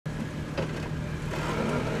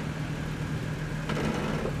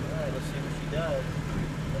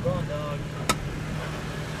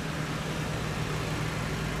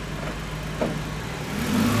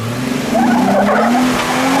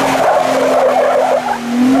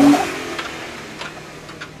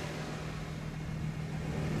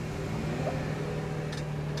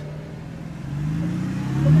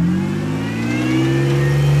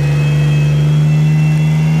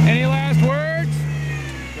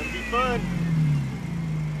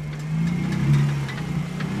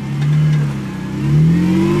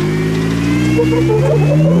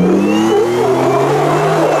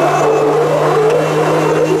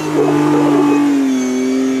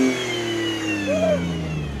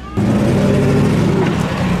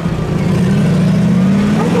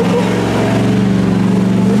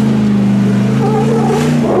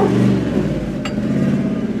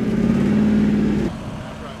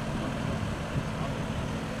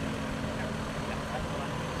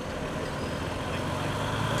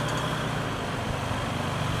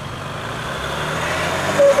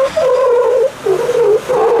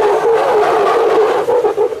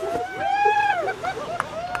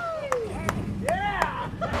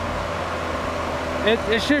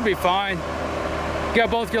It should be fine. You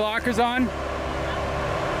got both your lockers on?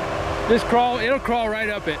 Just crawl, it'll crawl right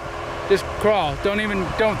up it. Just crawl.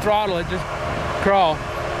 Don't throttle it, just crawl.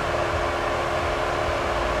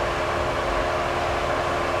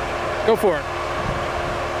 Go for it.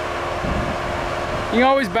 You can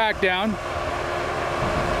always back down.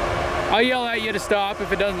 I'll yell at you to stop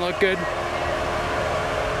if it doesn't look good.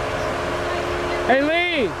 Hey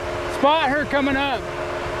Lee, spot her coming up.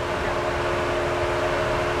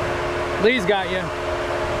 Lee's got you.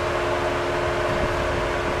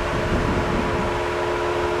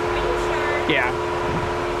 Yeah.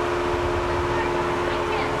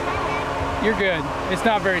 You're good. It's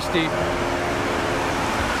not very steep.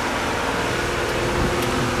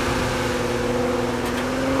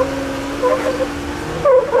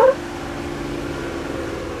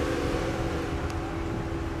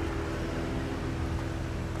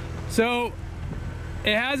 So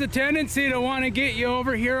it has a tendency to want to get you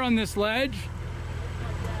over here on this ledge.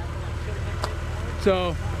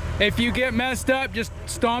 So if you get messed up, just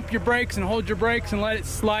stomp your brakes and hold your brakes and let it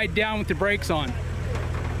slide down with the brakes on.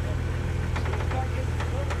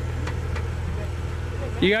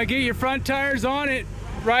 You gotta get your front tires on it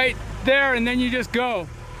right there and then you just go.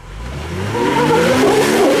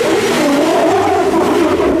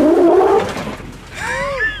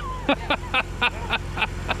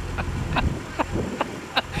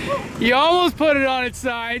 You almost put it on its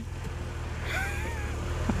side.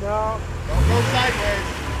 No, don't go sideways.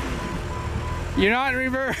 You're not in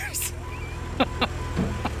reverse.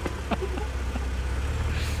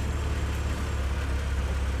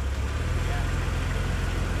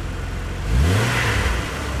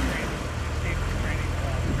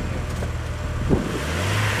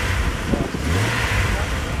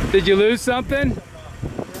 Did you lose something?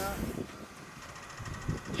 Yeah.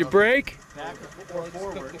 Did you brake? Back or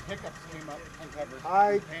forward. The pickups came up uncovered.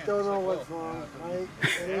 I don't know what's wrong.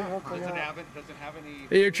 Doesn't have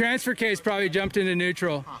any. Your transfer case probably jumped into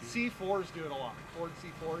neutral. C4s do it a lot. Ford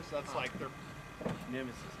C4s, that's like their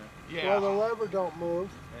nemesis, huh? Yeah. Well, the lever don't move.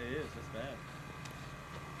 It is, that's bad.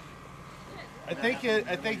 I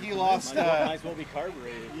think he lost. Might as well be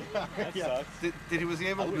carbureted. Yeah, that sucks. Was he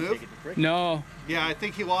able to move? No. Yeah, I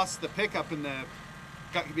think he lost the pickup and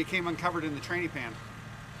became uncovered in the tranny pan.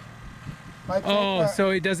 Oh,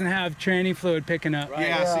 so he doesn't have tranny fluid picking up. Right.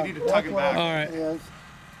 Yeah, so you need to tug him back. All right.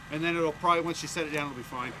 And then it'll probably, once you set it down, it'll be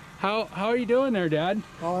fine. How are you doing there, Dad?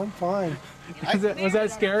 Oh, I'm fine. Was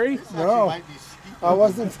that scary? No, I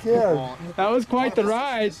wasn't scared. That was quite the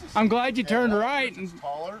ride. I'm glad you turned right. It's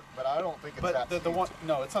taller, but I don't think it's that steep.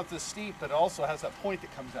 No, it's not this steep, but it also has that point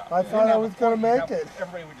that comes out. I thought I was going to make it.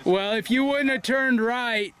 Well, if you wouldn't have turned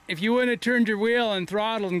right, if you wouldn't have turned your wheel and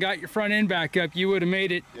throttled and got your front end back up, you would have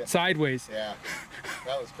made it sideways. Yeah,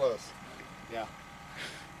 that was close. Yeah.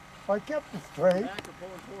 I kept it straight.